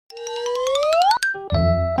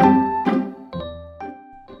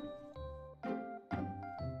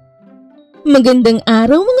Magandang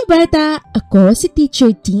araw mga bata! Ako si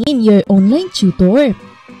Teacher Tine, your online tutor.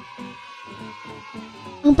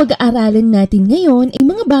 Ang pag-aaralan natin ngayon ay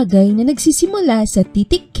mga bagay na nagsisimula sa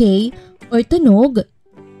titik K or tunog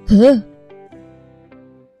K.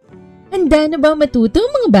 Handa na ba matuto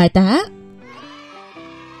mga bata?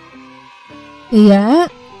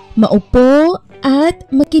 Kaya, maupo at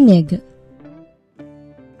makinig.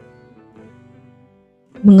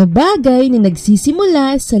 Mga bagay na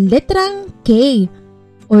nagsisimula sa letrang K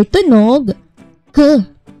or tunog K.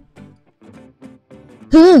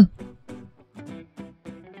 K.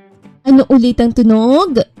 Ano ulit ang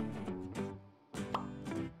tunog?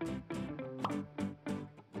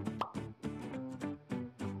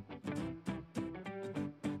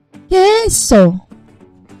 Keso.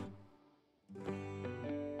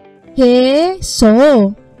 Keso.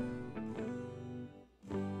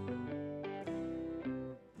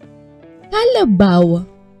 Kalabaw.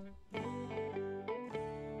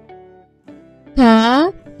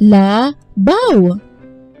 Kalabaw.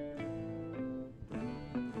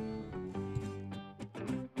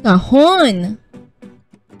 Kahon.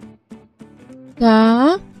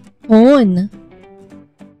 Kahon.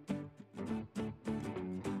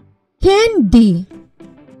 Candy.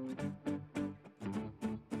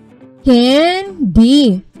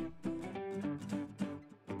 Candy.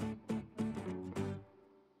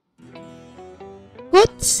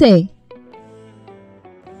 Kotse.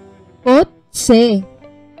 Kotse.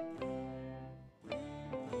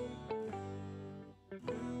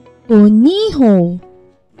 Koniho.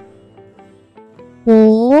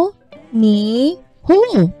 Koniho.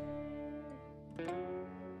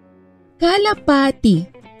 Kalapati.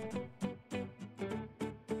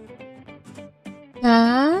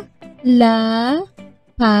 Kalapati.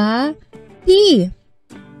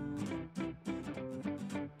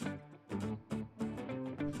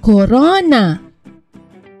 Corona.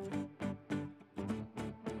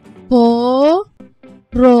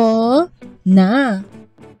 Corona.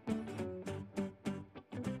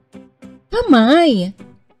 Kamay.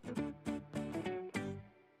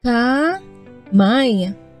 Kamay.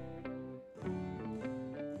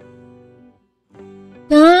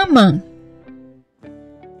 Kama.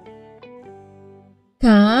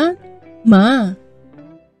 Kama.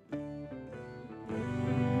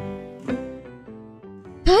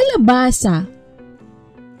 Kalabasa.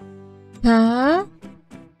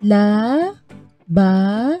 Kalabasa.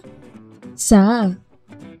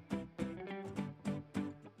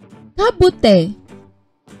 Kabute.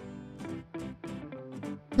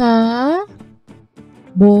 Kabote.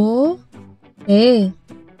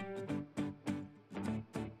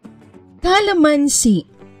 Kalamansi.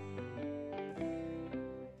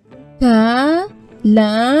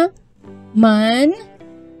 Kalamansi.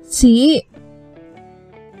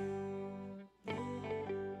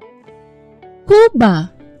 Kuba.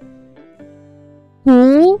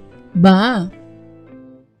 Kuba.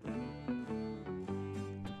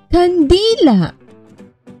 Kandila.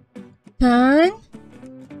 Kandila.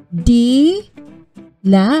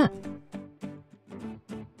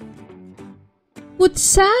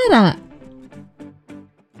 Kutsara.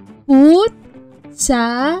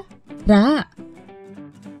 Kutsara.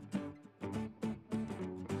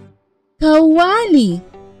 Kawali.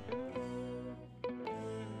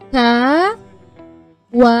 Kawali.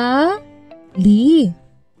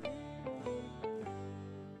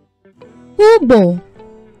 Kubo.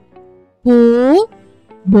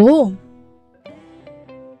 Kubo.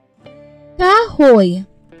 Kahoy.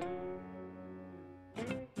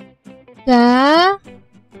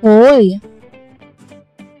 Kahoy.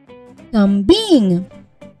 Kambing.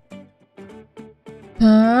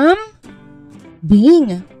 Kambing.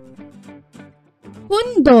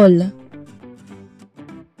 Kundol.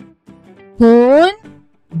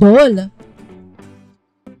 Kundol.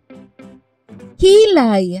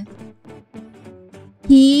 Kilay.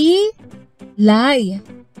 Kilay.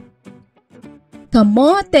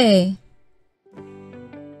 Kamote.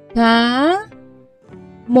 Kamote.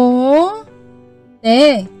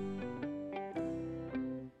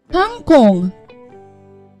 Kangkong.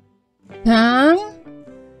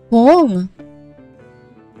 Kangkong.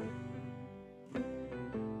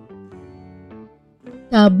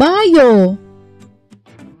 Kabayo.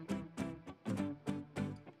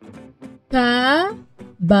 Kabayo.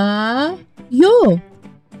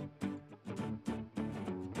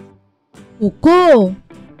 Kuko.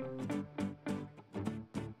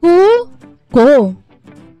 Kuko.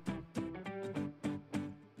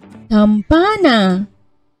 Kampana.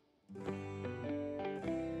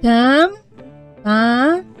 Kam,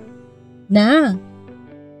 pa, na.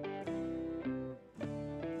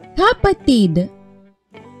 Kapatid.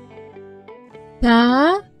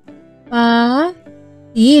 Ka-pa-tid.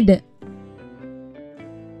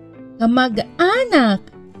 Kamag-anak.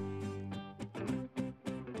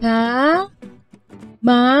 Ka-mag-anak.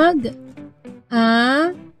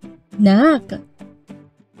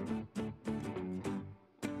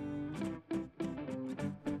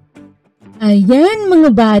 Ayan mga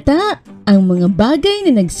bata, ang mga bagay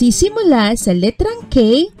na nagsisimula sa letrang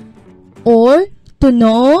K or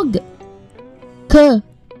tunog K.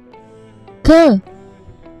 K.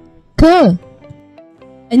 K.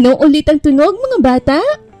 Ano ulit ang tunog mga bata?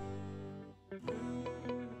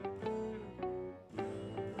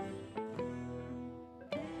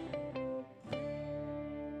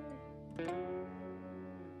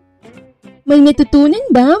 May natutunan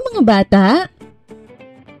ba mga bata?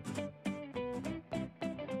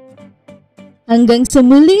 Hanggang sa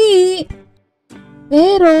muli!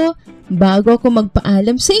 Pero bago ako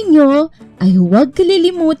magpaalam sa inyo, ay huwag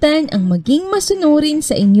kalilimutan ang maging masunurin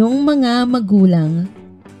sa inyong mga magulang.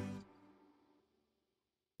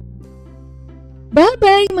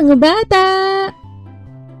 Bye-bye mga bata!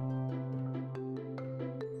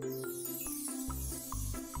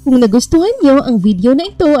 Kung nagustuhan nyo ang video na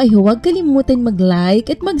ito ay huwag kalimutan mag-like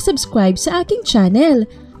at mag-subscribe sa aking channel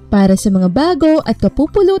para sa mga bago at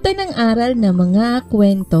kapupulutan ng aral na mga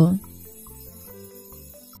kwento.